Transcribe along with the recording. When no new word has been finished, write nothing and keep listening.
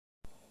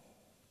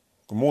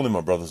Good morning,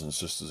 my brothers and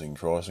sisters in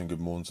Christ, and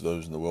good morning to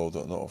those in the world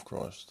that are not of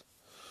Christ.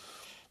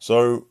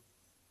 So,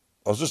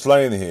 I was just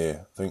laying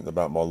here thinking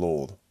about my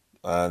Lord,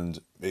 and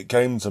it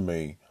came to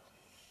me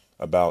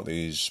about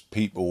these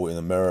people in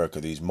America,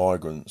 these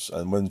migrants,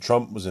 and when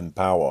Trump was in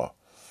power,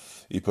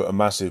 he put a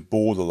massive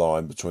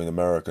borderline between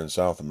America and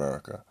South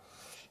America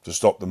to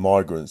stop the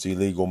migrants,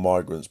 illegal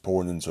migrants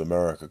pouring into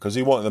America, because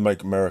he wanted to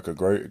make America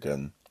great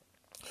again.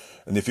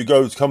 And if you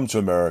come to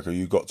America,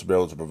 you've got to be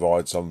able to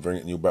provide something,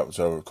 and you'll be able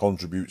to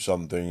contribute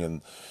something,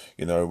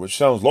 and which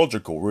sounds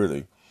logical,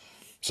 really.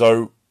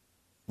 So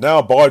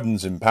now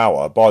Biden's in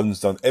power.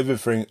 Biden's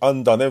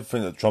undone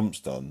everything that Trump's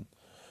done,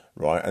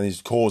 right? And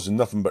he's causing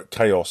nothing but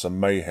chaos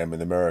and mayhem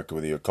in America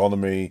with the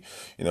economy,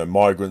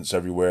 migrants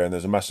everywhere. And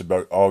there's a massive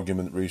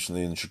argument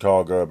recently in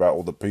Chicago about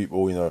all the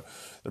people,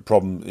 the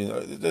problem.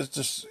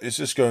 It's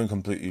just going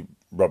completely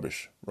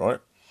rubbish, right?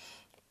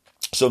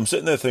 So I'm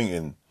sitting there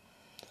thinking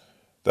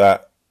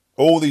that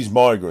all these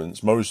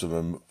migrants, most of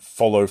them,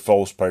 follow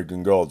false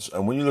pagan gods.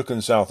 And when you look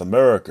in South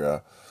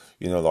America,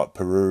 like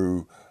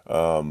Peru,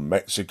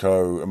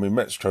 Mexico,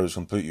 Mexico is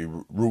completely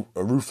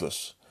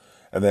ruthless.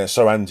 And they're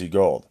so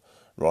anti-God,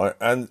 right?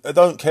 And I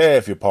don't care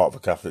if you're part of a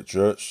Catholic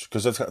church,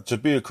 because to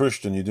be a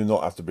Christian, you do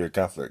not have to be a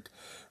Catholic,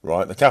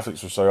 right? The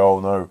Catholics will say,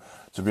 oh, no,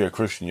 to be a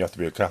Christian, you have to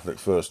be a Catholic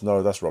first.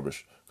 No, that's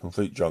rubbish.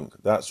 Complete junk.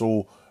 That's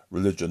all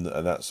religion,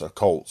 and that's a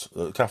cult.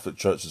 The Catholic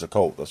Church is a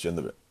cult. That's the end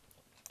of it.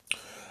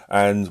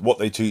 And what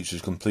they teach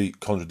is complete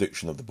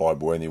contradiction of the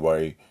Bible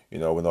anyway.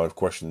 When I've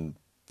questioned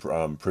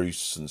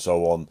priests and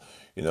so on,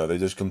 they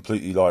just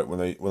completely, like,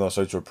 when I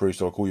say to a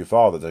priest, I'll call you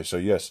father, they say,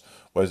 yes.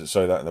 Where does it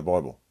say that in the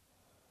Bible?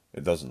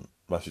 It doesn't.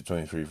 Matthew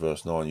 23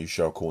 verse 9, you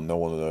shall call no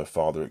one on earth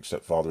father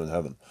except Father in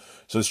heaven.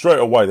 So straight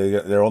away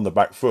they're on the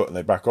back foot and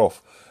they back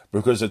off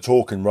because they're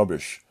talking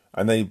rubbish.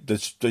 And they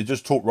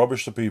just talk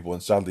rubbish to people,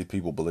 and sadly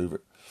people believe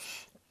it.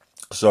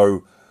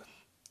 So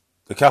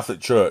the Catholic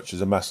Church is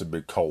a massive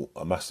big cult,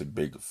 a massive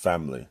big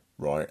family,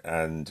 right?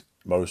 And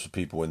most of the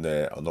people in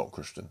there are not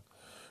Christian.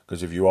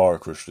 Because if you are a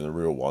Christian, a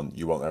real one,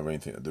 you won't have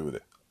anything to do with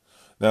it.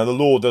 Now, the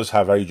Lord does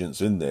have agents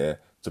in there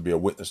to be a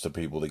witness to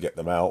people to get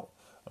them out.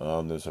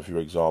 There's a few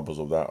examples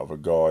of that, of a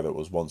guy that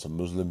was once a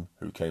Muslim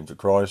who came to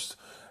Christ,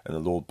 and the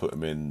Lord put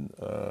him in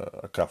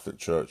a Catholic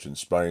church in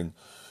Spain.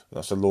 And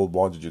I said, Lord,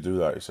 why did you do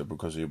that? He said,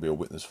 because he'll be a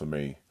witness for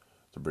me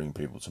to bring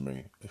people to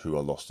me who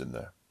are lost in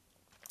there.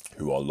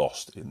 Who are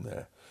lost in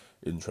there.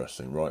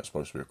 Interesting, right? It's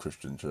supposed to be a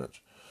Christian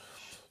church.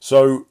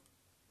 So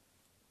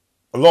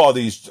a lot of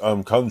these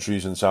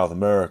countries in South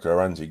America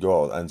are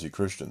anti-God,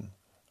 anti-Christian,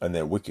 and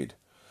they're wicked,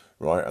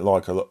 right?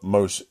 Like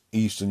most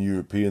Eastern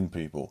European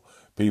people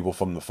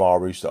from the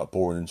Far East that are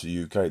pouring into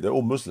the UK, they're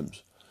all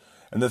Muslims.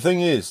 And the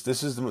thing is,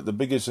 this is the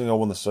biggest thing I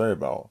want to say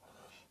about,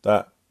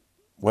 that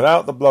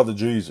without the blood of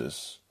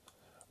Jesus,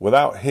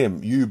 without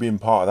him, you being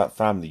part of that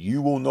family,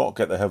 you will not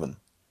get to heaven.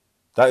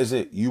 That is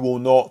it. You will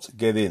not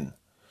get in.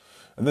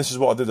 And this is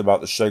what I did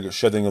about the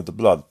shedding of the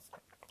blood.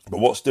 But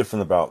what's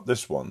different about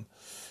this one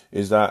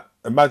is that,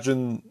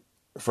 imagine,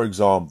 for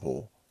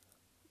example,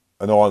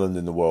 an island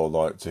in the world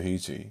like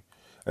Tahiti,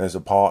 and there's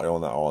a party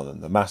on that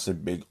island, a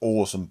massive, big,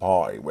 awesome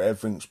party where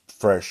everything's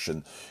fresh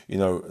and,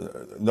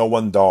 no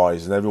one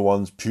dies and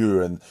everyone's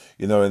pure and,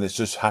 and it's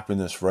just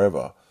happiness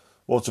forever.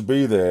 Well, to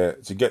be there,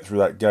 to get through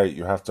that gate,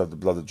 you have to have the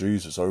blood of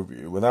Jesus over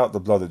you. Without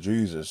the blood of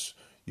Jesus,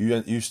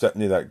 you step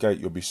near that gate,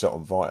 you'll be set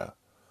on fire.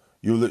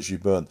 You'll literally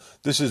burn.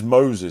 This is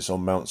Moses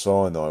on Mount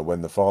Sinai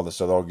when the Father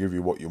said, I'll give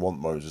you what you want,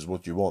 Moses,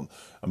 what do you want?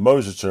 And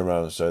Moses turned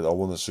around and said, I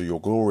want to see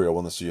your glory, I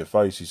want to see your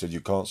face. He said, you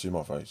can't see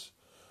my face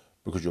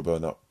because you'll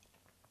burn up.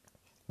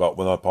 But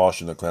when I pass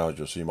you in the clouds,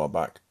 you'll see my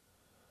back.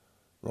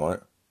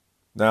 Right?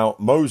 Now,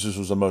 Moses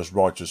was the most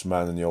righteous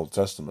man in the Old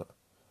Testament.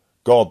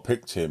 God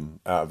picked him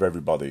out of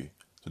everybody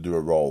to do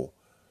a role.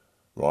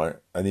 Right?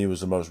 And he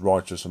was the most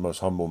righteous and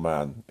most humble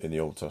man in the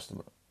Old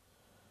Testament.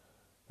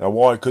 Now,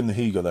 why couldn't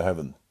he go to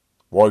heaven?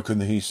 Why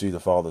couldn't he see the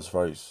Father's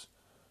face?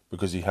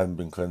 Because he hadn't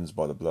been cleansed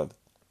by the blood.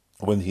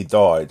 When he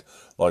died,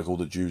 like all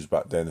the Jews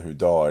back then who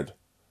died,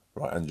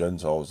 right, and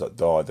Gentiles that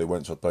died, they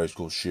went to a place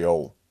called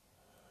Sheol,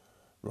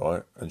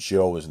 right? And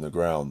Sheol is in the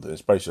ground.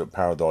 It's basically a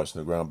paradise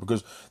in the ground,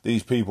 because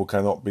these people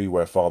cannot be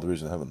where Father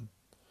is in heaven.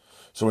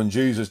 So when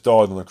Jesus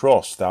died on the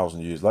cross,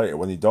 1,000 years later,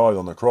 when he died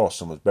on the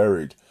cross and was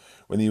buried,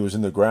 when he was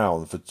in the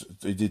ground,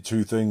 he did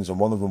two things, and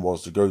one of them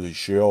was to go to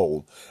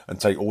Sheol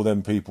and take all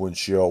them people in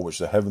Sheol, which is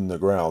the heaven and the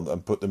ground,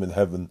 and put them in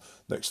heaven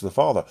next to the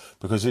Father,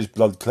 because his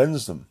blood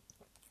cleansed them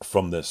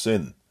from their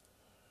sin.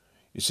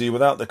 You see,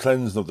 without the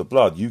cleansing of the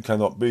blood, you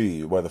cannot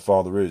be where the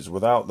Father is.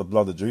 Without the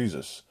blood of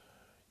Jesus,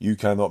 you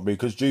cannot be,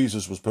 because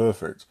Jesus was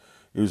perfect.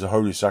 He was a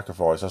holy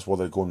sacrifice. That's why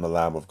they call him the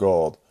Lamb of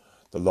God,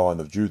 the Lion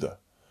of Judah.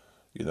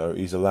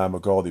 He's the Lamb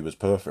of God. He was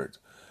perfect.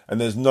 And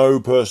there's no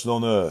person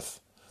on earth,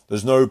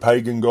 there's no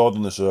pagan god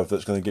on this earth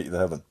that's going to get you to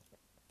heaven.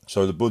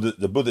 So the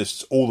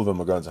Buddhists, all of them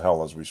are going to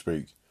hell as we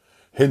speak.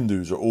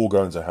 Hindus are all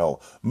going to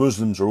hell.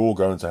 Muslims are all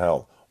going to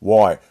hell.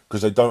 Why?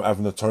 Because they don't have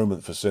an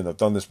atonement for sin. I've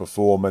done this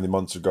before many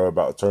months ago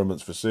about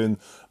atonements for sin.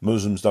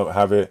 Muslims don't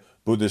have it.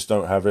 Buddhists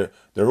don't have it.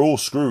 They're all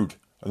screwed.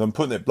 And I'm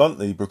putting it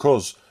bluntly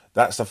because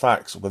That's the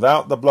facts.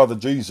 Without the blood of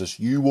Jesus,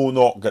 you will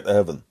not get to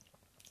heaven.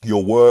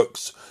 Your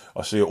works,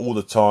 I see it all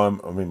the time.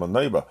 I mean, my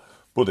neighbour,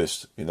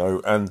 Buddhist,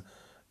 and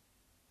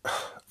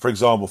for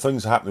example,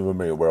 things are happening with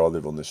me where I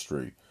live on this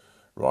street,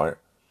 right?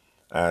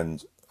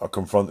 And I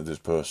confronted this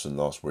person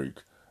last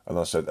week, and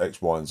I said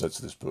X, Y, and Z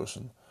to this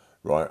person,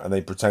 right? And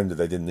they pretended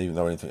they didn't even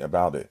know anything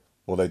about it.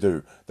 Well, they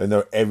do. They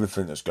know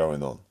everything that's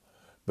going on.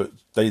 But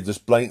they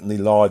just blatantly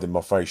lied in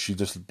my face. She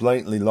just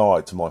blatantly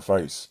lied to my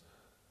face,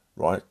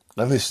 right?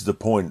 And this is the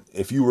point.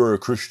 If you were a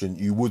Christian,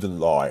 you wouldn't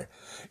lie.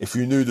 If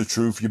you knew the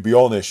truth, you'd be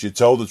honest. You'd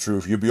tell the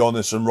truth. You'd be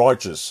honest and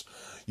righteous.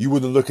 You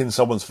wouldn't look in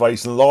someone's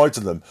face and lie to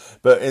them.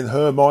 But in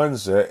her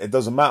mindset, it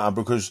doesn't matter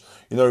because,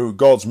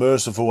 God's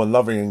merciful and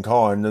loving and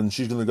kind and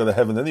she's going to go to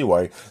heaven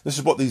anyway. This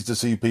is what these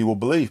deceived people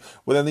believe.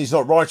 Well, then he's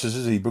not righteous,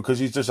 is he? Because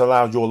he's just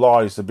allowed your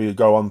lies to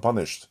go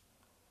unpunished.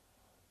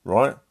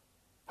 Right?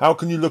 How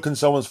can you look in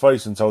someone's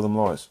face and tell them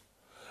lies?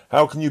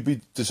 How can you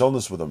be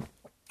dishonest with them?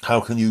 How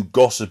can you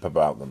gossip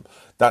about them?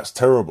 That's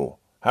terrible.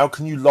 How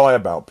can you lie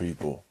about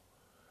people?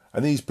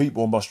 And these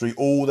people on my street,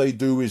 all they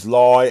do is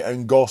lie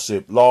and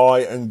gossip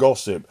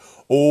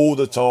all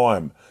the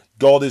time.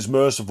 God is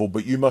merciful,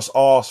 but you must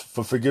ask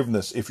for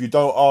forgiveness. If you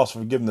don't ask for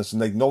forgiveness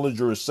and acknowledge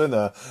you're a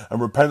sinner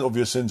and repent of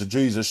your sin to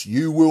Jesus,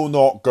 you will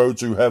not go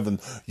to heaven.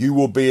 You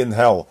will be in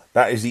hell.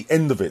 That is the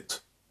end of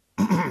it.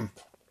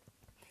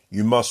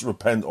 You must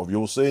repent of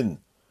your sin.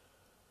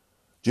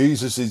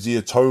 Jesus is the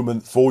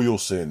atonement for your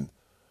sin.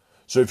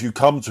 So if you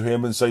come to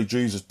him and say,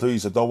 Jesus,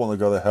 please, I don't want to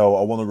go to hell.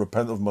 I want to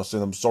repent of my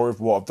sin. I'm sorry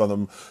for what I've done.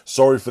 I'm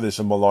sorry for this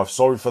in my life.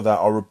 Sorry for that.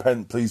 I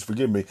repent. Please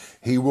forgive me.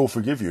 He will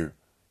forgive you.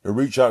 He'll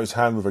reach out his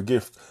hand with a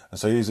gift and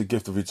say, here's a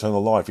gift of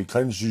eternal life. He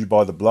cleanses you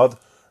by the blood,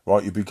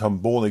 right? You become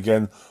born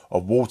again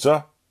of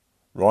water,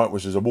 right?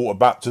 Which is a water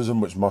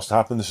baptism, which must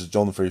happen. This is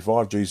John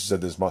 3:5. Jesus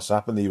said this must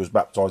happen. He was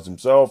baptized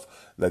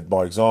himself, led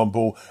by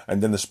example.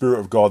 And then the Spirit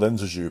of God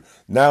enters you.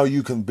 Now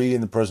you can be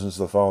in the presence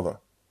of the Father.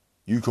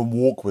 You can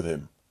walk with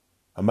him.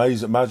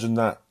 Amazing, imagine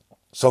that.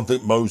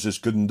 Something Moses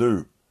couldn't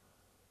do.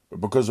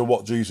 But because of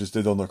what Jesus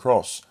did on the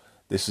cross,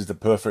 this is the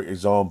perfect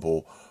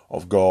example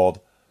of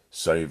God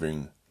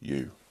saving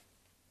you.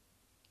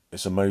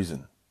 It's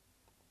amazing.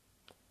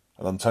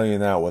 And I'm telling you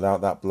now,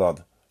 without that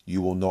blood, you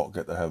will not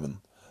get to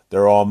heaven.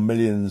 There are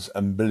millions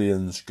and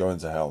billions going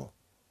to hell.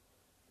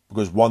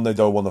 Because one, they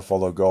don't want to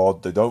follow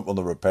God. They don't want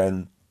to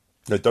repent.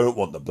 They don't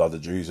want the blood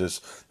of Jesus.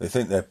 They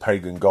think they're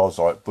pagan gods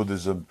like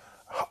Buddhism,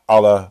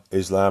 Allah,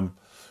 Islam,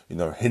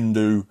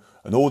 Hindu,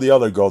 and all the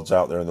other gods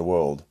out there in the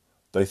world.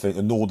 They think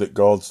the Nordic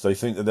gods, they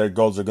think that their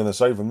gods are going to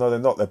save them. No, they're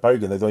not. They're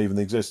pagan. They don't even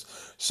exist.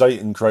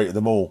 Satan created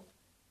them all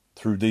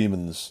through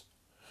demons.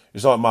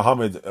 It's like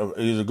Muhammad.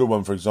 He's a good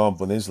one, for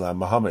example, in Islam.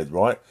 Muhammad,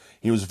 right?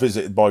 He was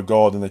visited by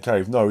God in a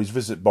cave. No, he's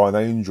visited by an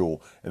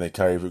angel in a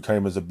cave who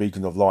came as a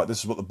beacon of light. This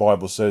is what the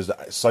Bible says,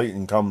 that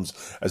Satan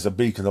comes as a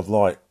beacon of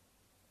light,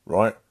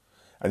 right?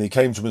 And he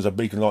came to him as a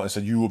beacon of light and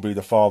said, you will be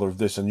the father of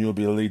this and you will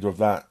be the leader of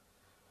that.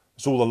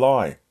 It's all a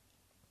lie.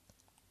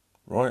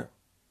 Right?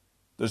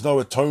 There's no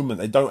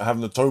atonement. They don't have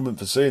an atonement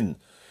for sin.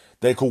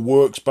 They're called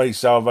works-based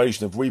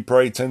salvation. If we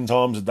pray 10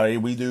 times a day,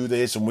 we do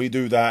this and we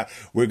do that,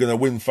 we're going to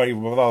win favour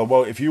with Allah.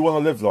 Well, if you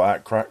want to live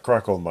like that,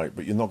 crack on, mate,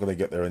 but you're not going to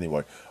get there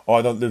anyway.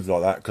 I don't live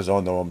like that because I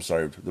know I'm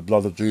saved. The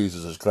blood of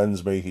Jesus has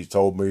cleansed me. He's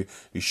told me.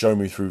 He's shown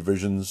me through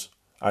visions.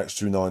 Acts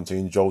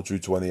 2:19, Joel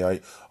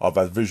 2:28. I've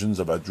had visions,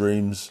 I've had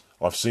dreams.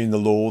 I've seen the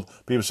Lord.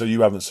 People say,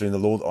 you haven't seen the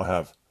Lord. I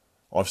have.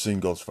 I've seen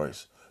God's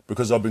face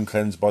because I've been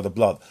cleansed by the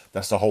blood.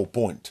 That's the whole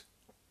point.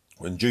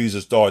 When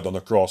Jesus died on the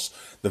cross,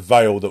 the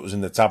veil that was in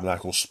the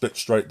tabernacle split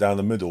straight down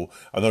the middle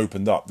and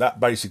opened up.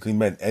 That basically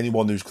meant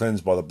anyone who's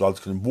cleansed by the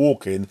blood can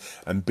walk in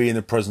and be in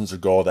the presence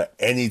of God at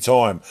any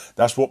time.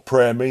 That's what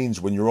prayer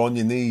means. When you're on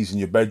your knees in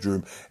your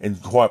bedroom, in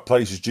quiet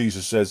places,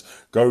 Jesus says,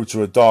 go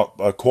to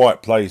a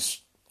quiet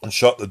place and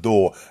shut the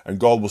door, and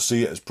God will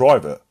see it as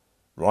private.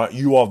 Right?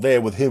 You are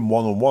there with him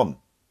one-on-one.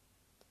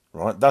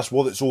 Right? That's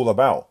what it's all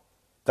about.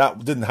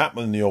 That didn't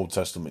happen in the Old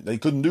Testament. They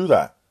couldn't do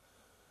that.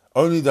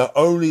 Only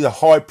the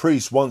high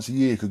priest once a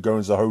year could go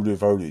into the Holy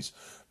of Holies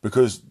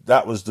because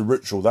that was the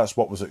ritual. That's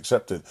what was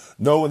accepted.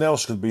 No one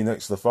else could be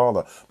next to the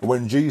Father. But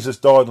when Jesus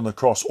died on the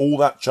cross, all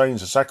that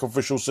changed. The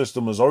sacrificial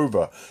system was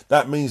over.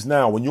 That means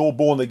now when you're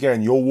born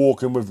again, you're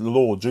walking with the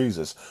Lord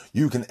Jesus.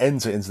 You can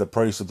enter into the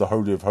place of the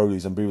Holy of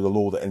Holies and be with the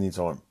Lord at any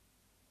time.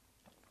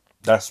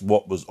 That's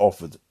what was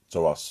offered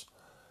to us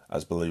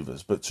as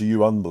believers. But to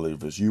you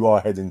unbelievers, you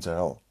are heading to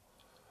hell.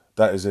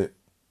 That is it.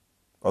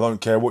 I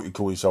don't care what you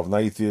call yourself, an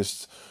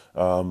atheist,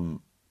 a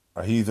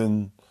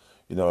heathen,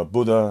 a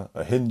Buddha,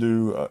 a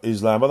Hindu,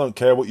 Islam. I don't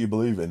care what you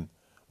believe in.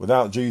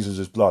 Without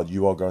Jesus' blood,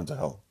 you are going to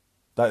hell.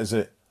 That is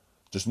it.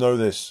 Just know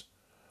this.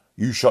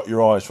 You shut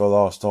your eyes for the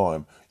last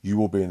time, you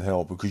will be in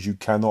hell because you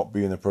cannot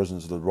be in the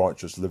presence of the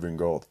righteous living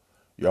God,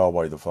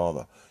 Yahweh the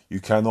Father. You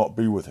cannot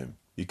be with him.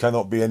 You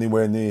cannot be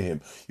anywhere near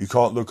him. You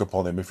can't look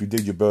upon him. If you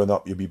did, you'd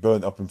be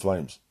burnt up in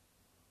flames.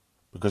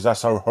 Because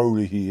that's how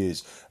holy he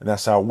is. And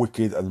that's how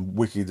wicked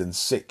and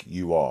sick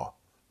you are.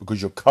 because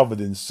you're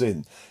covered in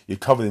sin. You're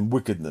covered in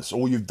wickedness.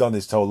 All you've done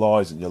is tell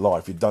lies in your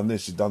life. You've done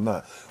this, you've done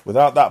that.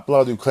 Without that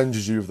blood who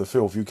cleanses you of the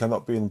filth, you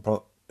cannot be in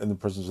the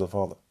presence of the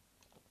Father.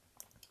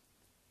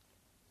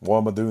 Why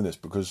am I doing this?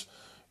 Because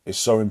it's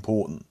so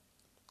important.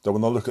 So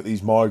when I look at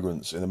these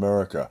migrants in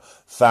America,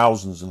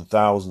 thousands and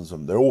thousands of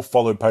them, they all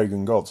follow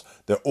pagan gods.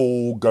 They're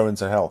all going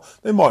to hell.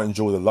 They might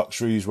enjoy the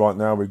luxuries right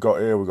now we've got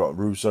here. We've got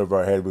roofs over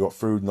our head. We've got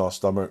food in our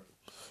stomach,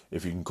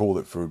 if you can call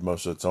it food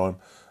most of the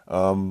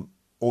time.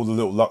 All the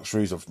little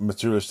luxuries of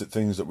materialistic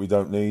things that we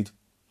don't need.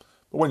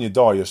 But when you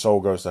die, your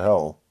soul goes to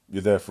hell.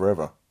 You're there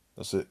forever.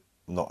 That's it.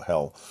 Not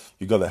hell.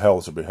 You go to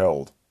hell to be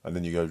held. And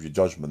then you go to your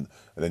judgment.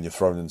 And then you're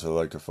thrown into the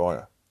lake of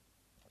fire.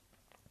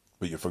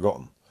 But you're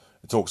forgotten.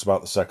 It talks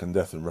about the second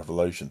death in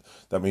Revelation.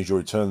 That means you're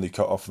eternally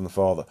cut off from the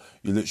Father.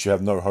 You literally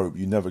have no hope.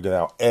 You never get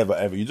out, ever,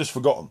 ever. You're just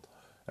forgotten.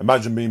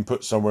 Imagine being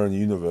put somewhere in the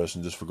universe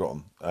and just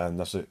forgotten. And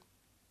that's it.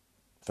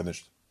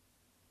 Finished.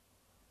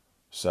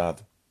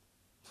 Sad.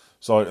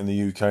 So in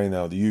the UK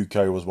now. The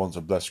UK was once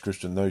a blessed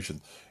Christian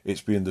nation.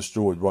 It's being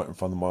destroyed right in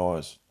front of my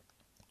eyes.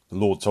 The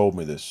Lord told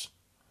me this.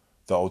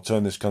 That I'll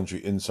turn this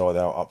country inside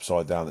out,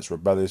 upside down. It's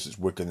rebellious, it's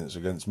wicked, and it's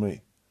against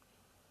me.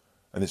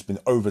 And it's been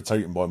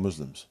overtaken by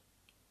Muslims.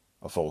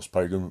 A false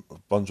pagan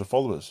bunch of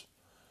followers.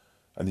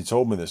 And he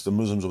told me this, the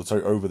Muslims will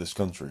take over this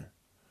country.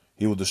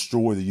 He will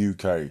destroy the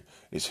UK.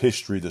 Its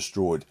history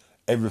destroyed.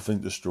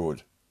 Everything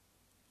destroyed.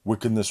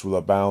 Wickedness will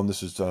abound.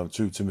 This is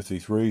 2 Timothy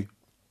 3.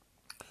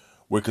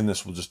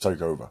 Wickedness will just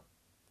take over.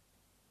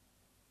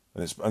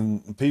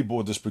 And people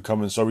are just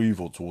becoming so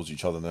evil towards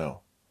each other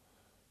now.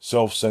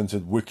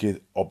 Self-centered,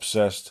 wicked,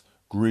 obsessed,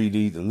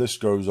 greedy, the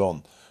list goes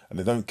on. And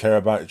they don't care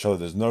about each other.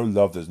 There's no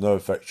love, there's no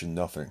affection,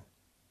 nothing.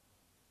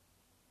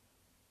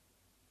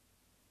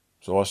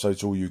 So I say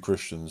to all you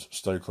Christians,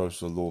 stay close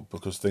to the Lord,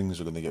 because things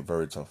are going to get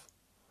very tough.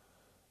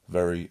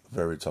 Very,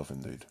 very tough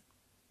indeed.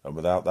 And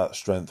without that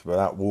strength,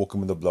 without walking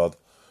with the blood,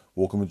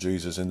 walking with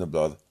Jesus in the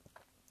blood,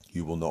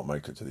 you will not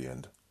make it to the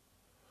end.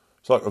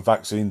 It's like the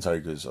vaccine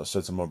takers. I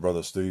said to my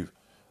brother Steve,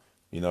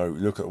 you know,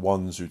 look at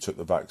ones who took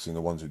the vaccine, the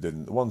ones who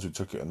didn't. The ones who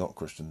took it are not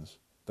Christians.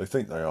 They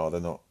think they are,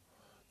 they're not.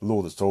 The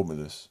Lord has told me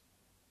this.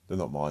 They're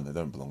not mine, they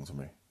don't belong to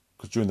me.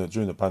 Because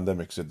during the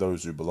pandemic, he said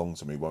those who belong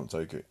to me won't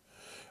take it.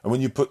 And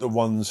when you put the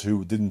ones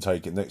who didn't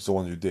take it next to the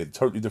ones who did,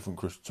 totally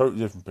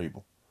different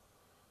people.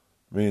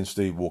 Me and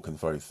Steve walk in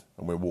faith,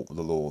 and we walk with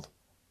the Lord.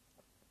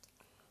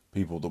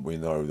 People that we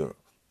know that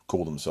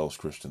call themselves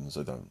Christians,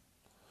 they don't.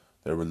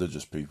 They're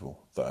religious people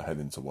that are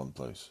heading to one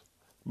place.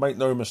 Make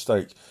no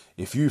mistake,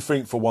 if you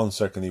think for 1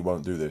 second he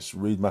won't do this,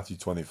 read Matthew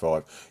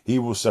 25. He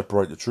will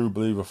separate the true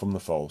believer from the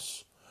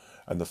false,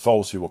 and the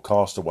false he will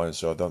cast away and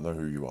say, I don't know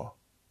who you are.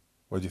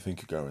 Where do you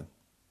think you're going?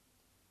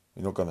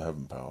 You're not going to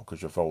heaven, pal,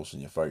 because you're false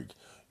and you're fake.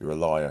 You're a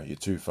liar, you're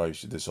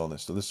two-faced, you're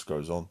dishonest. The list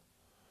goes on.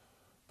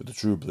 But the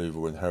true believer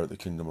will inherit the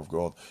kingdom of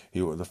God.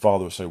 The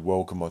Father will say,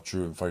 welcome my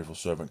true and faithful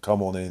servant.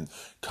 Come on in,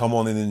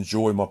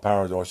 enjoy my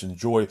paradise.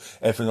 Enjoy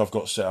everything I've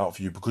got set out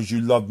for you because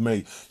you love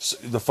me.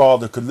 The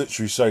Father could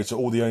literally say to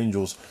all the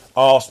angels,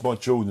 ask my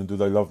children, do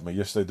they love me?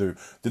 Yes, they do.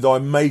 Did I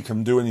make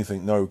them do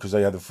anything? No, because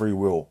they had a free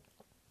will.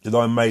 Did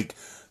I make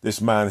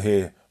this man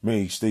here,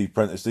 me, Steve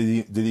Prentice,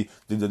 did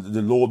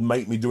the Lord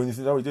make me do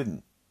anything? No, he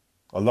didn't.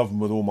 I love him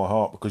with all my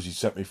heart because he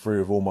set me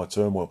free of all my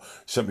turmoil,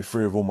 set me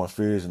free of all my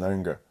fears and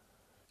anger,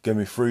 gave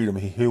me freedom.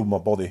 He healed my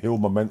body, healed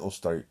my mental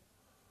state.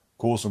 Of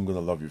course I'm going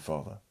to love you,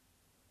 Father.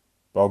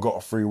 But I've got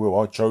a free will.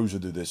 I chose to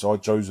do this, I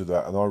chose to do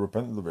that, and I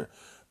repented of it.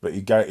 But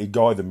he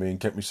guided me and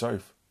kept me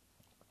safe.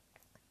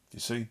 You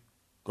see,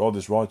 God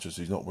is righteous,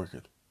 he's not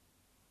wicked.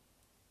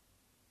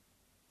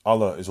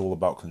 Allah is all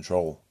about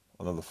control.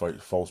 Another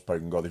false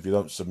pagan god. If you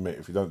don't submit,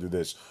 if you don't do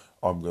this,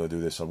 I'm going to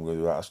do this, I'm going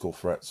to do that. That's called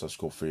threats, that's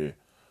called fear.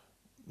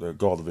 The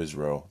God of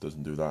Israel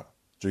doesn't do that.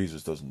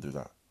 Jesus doesn't do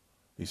that.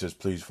 He says,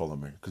 please follow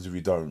me. Because if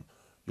you don't,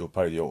 you'll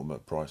pay the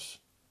ultimate price,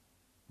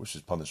 which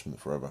is punishment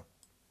forever.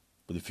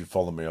 But if you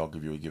follow me, I'll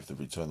give you a gift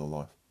of eternal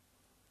life.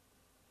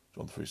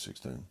 John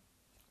 3:16.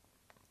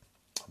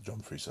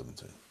 John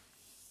 3:17.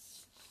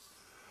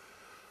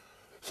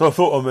 So I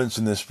thought I'd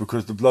mention this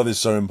because the blood is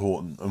so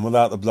important. And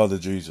without the blood of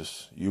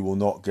Jesus, you will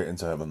not get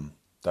into heaven.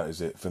 That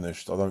is it.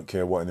 Finished. I don't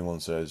care what anyone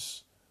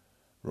says.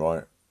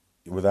 Right?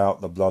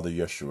 Without the blood of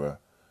Yeshua,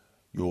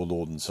 your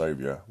Lord and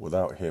Saviour,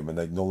 without him and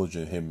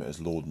acknowledging him as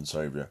Lord and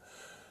Saviour.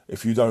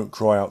 If you don't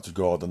cry out to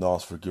God and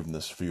ask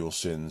forgiveness for your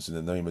sins in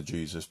the name of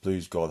Jesus,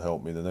 please God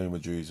help me, in the name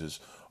of Jesus,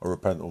 I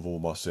repent of all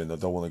my sin, I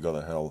don't want to go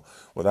to hell.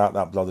 Without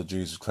that blood of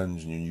Jesus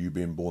cleansing you and you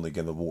being born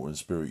again of water and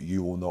spirit,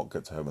 you will not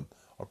get to heaven.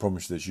 I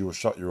promise you this, you will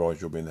shut your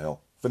eyes, you'll be in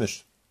hell.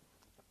 Finished.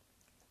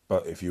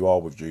 But if you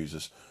are with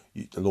Jesus,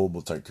 the Lord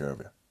will take care of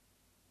you.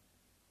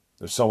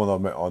 There's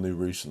someone I knew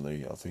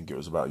recently, I think it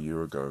was about a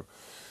year ago,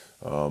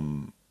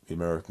 the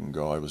American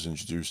guy was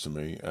introduced to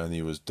me and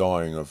he was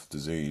dying of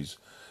disease.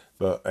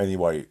 But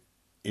anyway,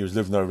 he was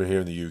living over here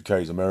in the UK,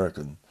 he's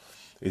American.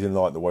 He didn't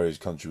like the way his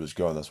country was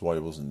going, that's why he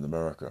wasn't in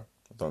America.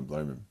 I don't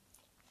blame him.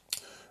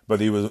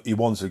 But he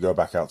wanted to go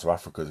back out to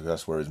Africa because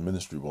that's where his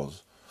ministry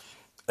was.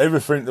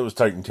 Everything that was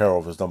taken care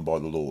of was done by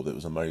the Lord. It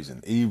was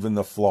amazing. Even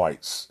the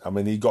flights. I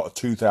mean, he got a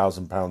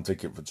 £2,000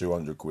 ticket for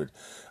 200 quid.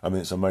 I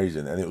mean, it's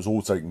amazing. And it was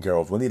all taken care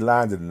of. When he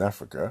landed in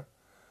Africa,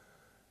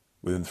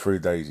 within 3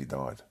 days he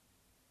died.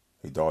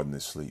 He died in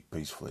his sleep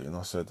peacefully. And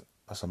I said,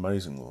 that's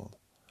amazing, Lord.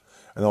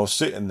 And I was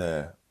sitting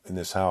there in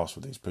this house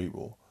with these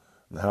people.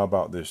 And how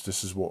about this?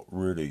 This is what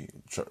really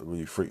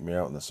freaked me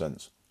out in a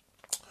sense.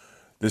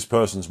 This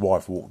person's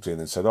wife walked in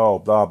and said, oh,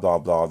 blah, blah,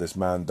 blah, this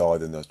man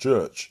died in the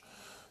church.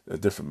 A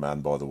different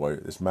man, by the way.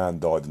 This man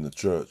died in the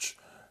church.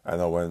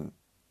 And I went,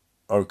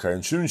 okay. And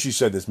as soon as she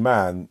said this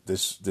man,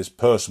 this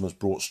person was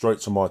brought straight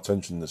to my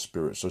attention in the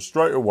spirit. So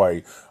straight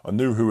away, I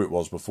knew who it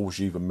was before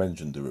she even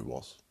mentioned who it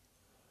was.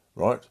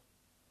 Right?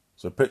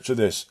 So picture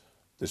this.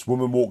 This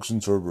woman walks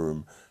into a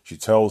room. She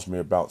tells me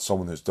about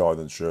someone who's died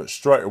in church.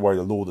 Straight away,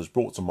 the Lord has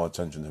brought to my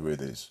attention who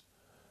it is.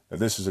 Now,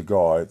 this is a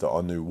guy that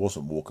I knew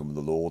wasn't walking with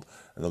the Lord.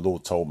 And the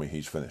Lord told me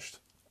he's finished.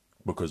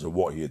 Because of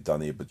what he had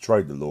done. He had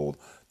betrayed the Lord,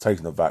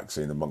 taken a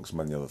vaccine amongst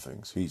many other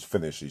things. He's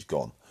finished, he's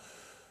gone.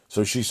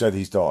 So she said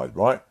he's died,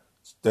 right?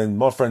 Then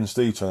my friend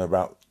Steve told me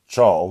about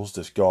Charles,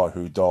 this guy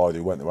who died,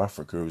 who went to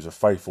Africa, who was a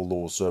faithful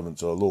Lord servant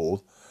to the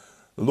Lord.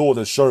 The Lord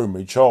has shown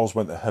me Charles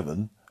went to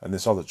heaven and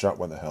this other chap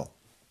went to hell.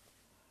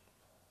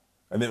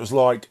 And it was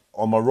like,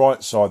 on my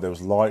right side there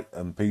was light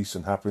and peace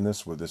and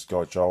happiness with this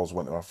guy Charles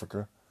went to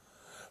Africa.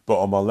 But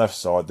on my left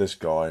side, this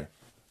guy,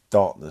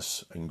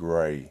 darkness and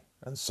grey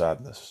and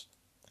sadness.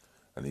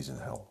 And he's in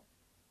hell.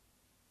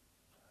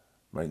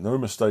 Make no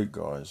mistake,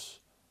 guys,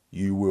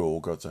 you will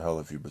go to hell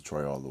if you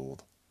betray our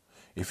Lord.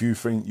 If you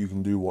think you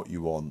can do what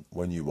you want,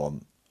 when you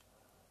want,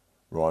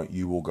 right,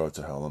 you will go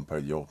to hell and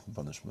pay the ultimate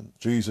punishment.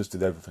 Jesus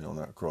did everything on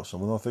that cross.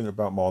 And when I think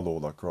about my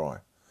Lord, I cry.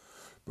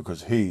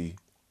 Because he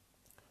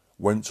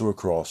went to a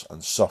cross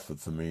and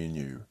suffered for me and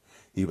you.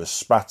 He was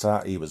spat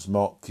at, he was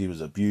mocked, he was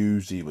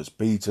abused, he was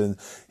beaten.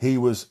 He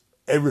was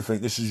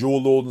everything. This is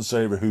your Lord and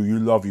Saviour who you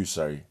love, you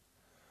say.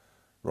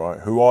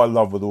 Right, who I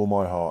love with all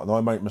my heart, and I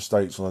make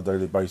mistakes on a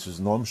daily basis,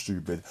 and I'm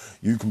stupid.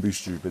 You can be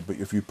stupid, but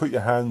if you put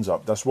your hands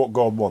up, that's what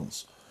God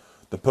wants.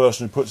 The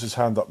person who puts his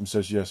hand up and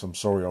says, yes, I'm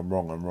sorry, I'm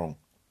wrong,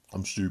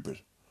 I'm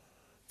stupid.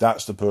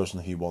 That's the person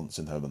he wants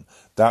in heaven.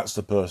 That's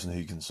the person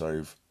he can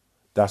save.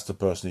 That's the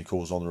person he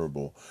calls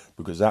honourable,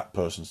 because that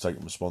person's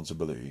taking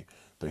responsibility,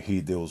 but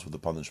he deals with the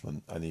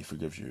punishment, and he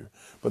forgives you.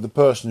 But the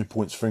person who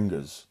points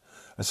fingers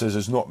and says,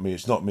 it's not me,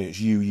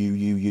 it's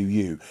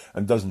you,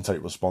 and doesn't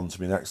take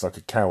responsibility and acts like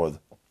a coward,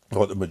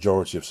 like the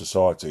majority of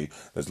society,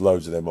 there's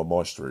loads of them on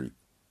my street,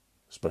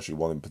 especially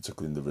one in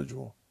particular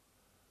individual.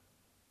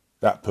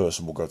 That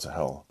person will go to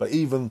hell. But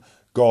even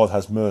God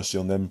has mercy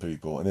on them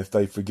people, and if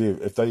they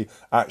forgive, if they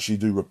actually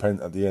do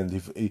repent at the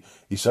end,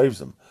 he saves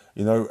them.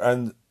 You know,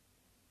 and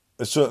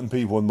there's certain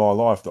people in my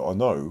life that I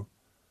know,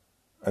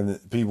 and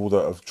people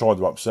that have tried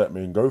to upset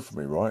me and go for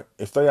me, right?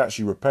 If they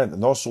actually repent,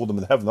 and I saw them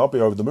in heaven, I'll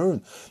be over the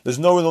moon. There's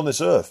no one on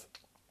this earth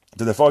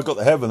that if I got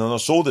to heaven and I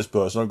saw this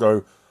person, I'd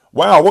go,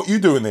 wow, what are you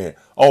doing here?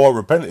 Oh, I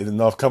repented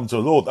and I've come to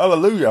the Lord.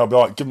 Hallelujah. I'll be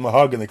like, give him a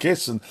hug and a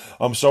kiss and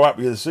I'm so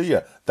happy to see you.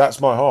 That's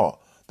my heart.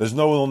 There's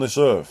no one on this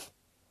earth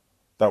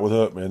that would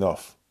hurt me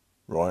enough,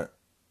 right,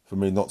 for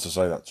me not to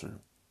say that to,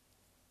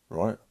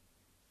 right?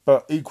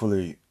 But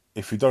equally,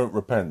 if you don't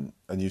repent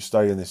and you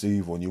stay in this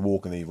evil and you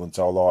walk in evil and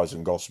tell lies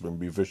and gossip and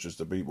be vicious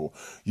to people,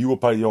 you will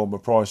pay the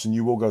ultimate price and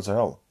you will go to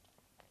hell.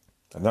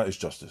 And that is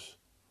justice.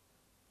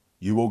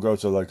 You will go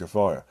to the lake of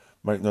fire.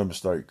 Make no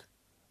mistake.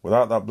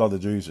 Without that blood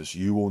of Jesus,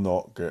 you will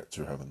not get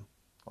to heaven.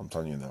 I'm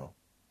telling you now.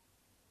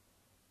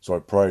 So I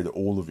pray that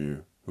all of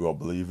you who are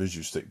believers,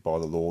 you stick by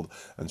the Lord,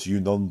 and to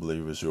you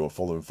non-believers who are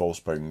following false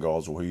pagan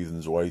gods or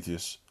heathens or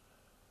atheists,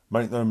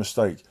 make no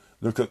mistake,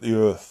 look at the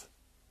earth,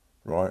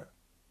 right?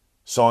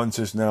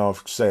 Scientists now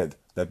have said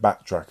they're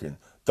backtracking.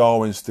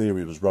 Darwin's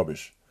theory was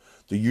rubbish.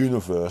 The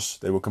universe,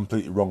 they were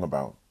completely wrong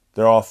about.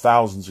 There are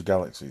thousands of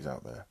galaxies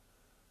out there.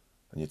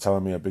 And you're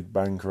telling me a Big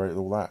Bang created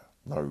all that?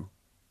 No.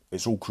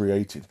 It's all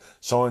created.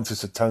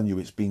 Scientists are telling you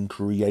it's been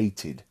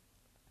created.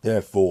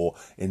 Therefore,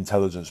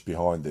 intelligence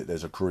behind it.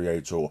 There's a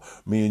creator.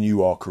 Me and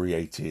you are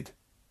created.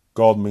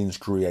 God means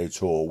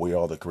creator. We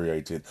are the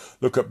created.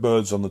 Look at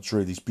birds on the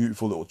tree. These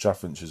beautiful little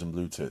chaffinches and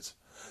blue tits.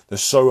 They're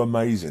so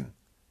amazing.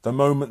 The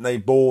moment they're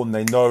born,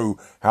 they know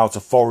how to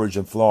forage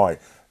and fly.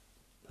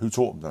 Who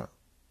taught them that?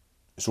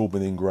 It's all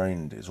been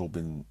ingrained. It's all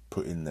been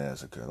put in there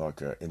as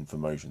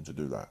information to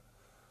do that.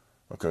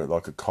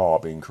 Like a car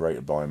being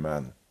created by a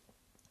man.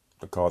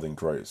 The car didn't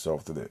create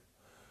itself, did it?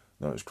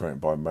 No, it was created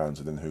by man,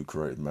 so then who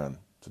created man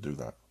to do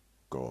that?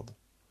 God.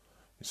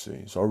 You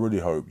see. So I really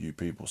hope you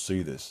people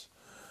see this,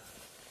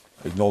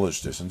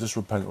 acknowledge this, and just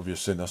repent of your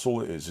sin. That's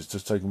all it is. It's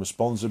just taking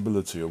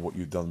responsibility of what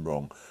you've done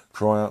wrong.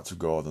 Cry out to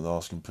God and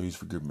ask him, please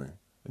forgive me.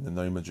 In the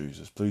name of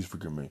Jesus, please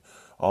forgive me.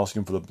 Ask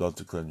him for the blood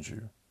to cleanse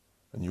you.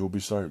 And you will be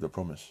saved, I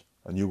promise.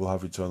 And you will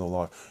have eternal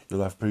life.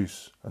 You'll have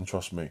peace. And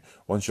trust me,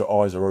 once your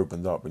eyes are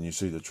opened up and you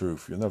see the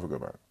truth, you'll never go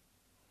back.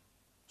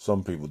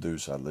 Some people do,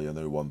 sadly. I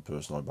know one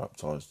person I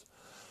baptised,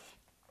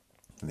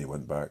 and he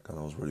went back, and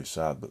I was really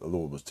sad, but the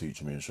Lord was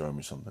teaching me and showing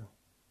me something.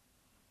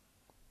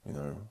 You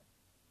know,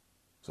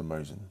 it's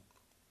amazing.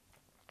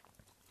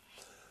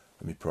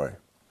 Let me pray.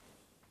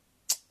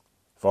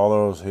 Father,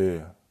 I was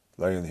here,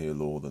 laying here,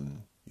 Lord,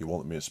 and you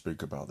wanted me to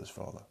speak about this,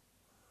 Father.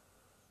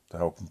 To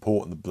how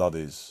important the blood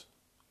is.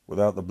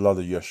 Without the blood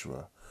of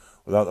Yeshua,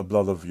 without the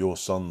blood of your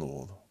Son,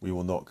 Lord, we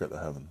will not get to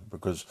heaven.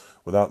 Because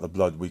without the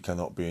blood, we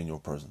cannot be in your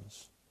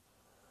presence.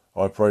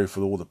 I pray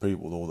for all the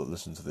people, Lord, that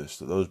listen to this,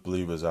 that those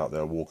believers out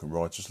there walking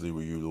righteously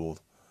with you, Lord,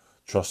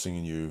 trusting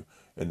in you,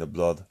 in the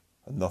blood,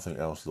 and nothing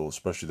else, Lord,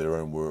 especially their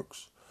own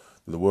works.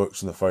 The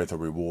works and the faith are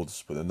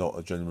rewards, but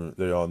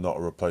they are not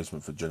a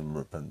replacement for genuine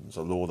repentance.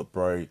 So, Lord, I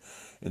pray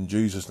in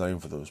Jesus' name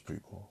for those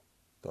people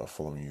that are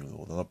following you,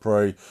 Lord. And I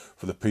pray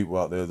for the people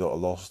out there that are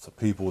lost, the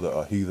people that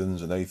are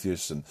heathens and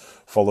atheists and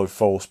follow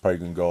false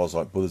pagan gods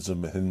like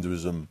Buddhism,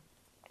 Hinduism,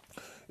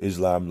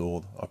 Islam,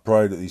 Lord. I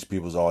pray that these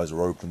people's eyes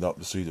are opened up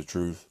to see the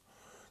truth,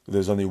 that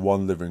there's only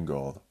one living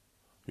God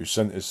who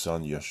sent his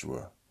Son,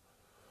 Yeshua,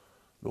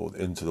 Lord,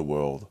 into the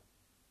world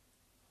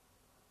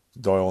to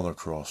die on a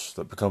cross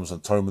that becomes an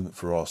atonement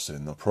for our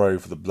sin. I pray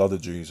for the blood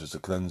of Jesus to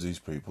cleanse these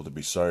people, to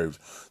be saved,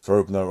 to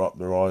open up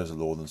their eyes,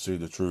 Lord, and see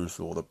the truth,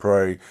 Lord. I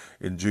pray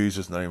in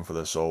Jesus' name for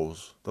their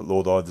souls, that,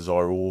 Lord, I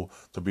desire all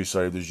to be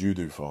saved as you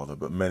do, Father,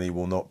 but many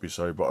will not be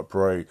saved. But I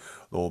pray,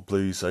 Lord,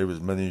 please save as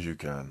many as you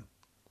can.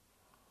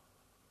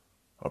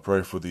 I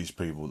pray for these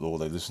people,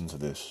 Lord, they listen to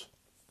this,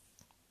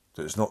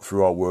 that it's not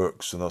through our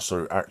works and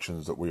our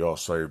actions that we are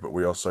saved, but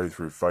we are saved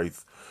through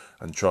faith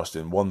and trust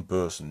in one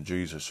person,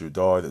 Jesus, who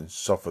died and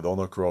suffered on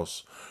a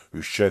cross,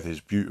 who shed his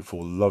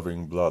beautiful,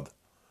 loving blood,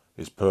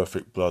 his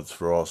perfect blood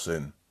for our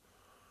sin.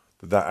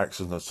 That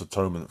acts as an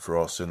atonement for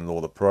our sin,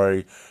 Lord. I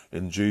pray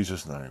in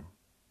Jesus' name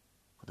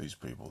for these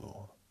people,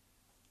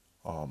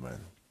 Lord. Amen.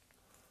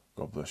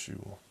 God bless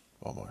you all.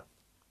 Bye-bye.